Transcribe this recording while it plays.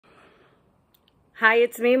Hi,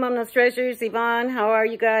 it's me, Mom Knows Treasures, Yvonne. How are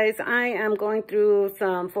you guys? I am going through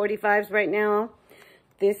some 45s right now.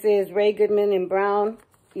 This is Ray Goodman in brown.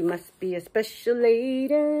 You must be a special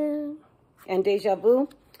lady. And Deja Vu.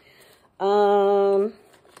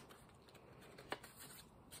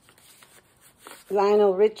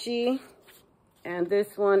 Lionel Richie. And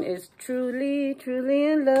this one is Truly, Truly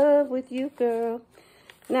in Love with You, Girl.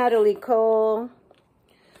 Natalie Cole.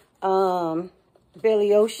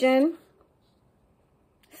 Billy Ocean.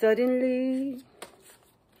 Suddenly.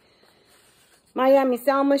 Miami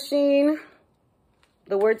Sound Machine.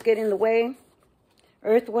 The Words Get in the Way.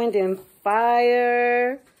 Earth, Wind, and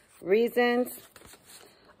Fire. Reasons.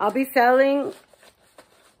 I'll be selling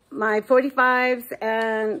my 45s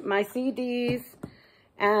and my CDs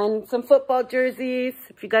and some football jerseys.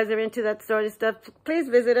 If you guys are into that sort of stuff, please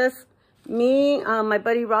visit us. Me, my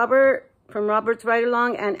buddy Robert from Robert's Ride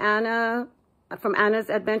Along and Anna from Anna's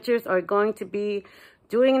Adventures are going to be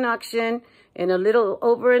doing an auction in a little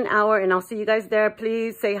over an hour, and I'll see you guys there.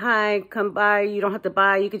 Please say hi, come by. You don't have to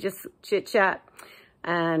buy. You can just chit chat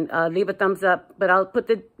and leave a thumbs up. But I'll put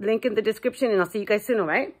the link in the description, and I'll see you guys soon, all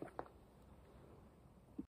right?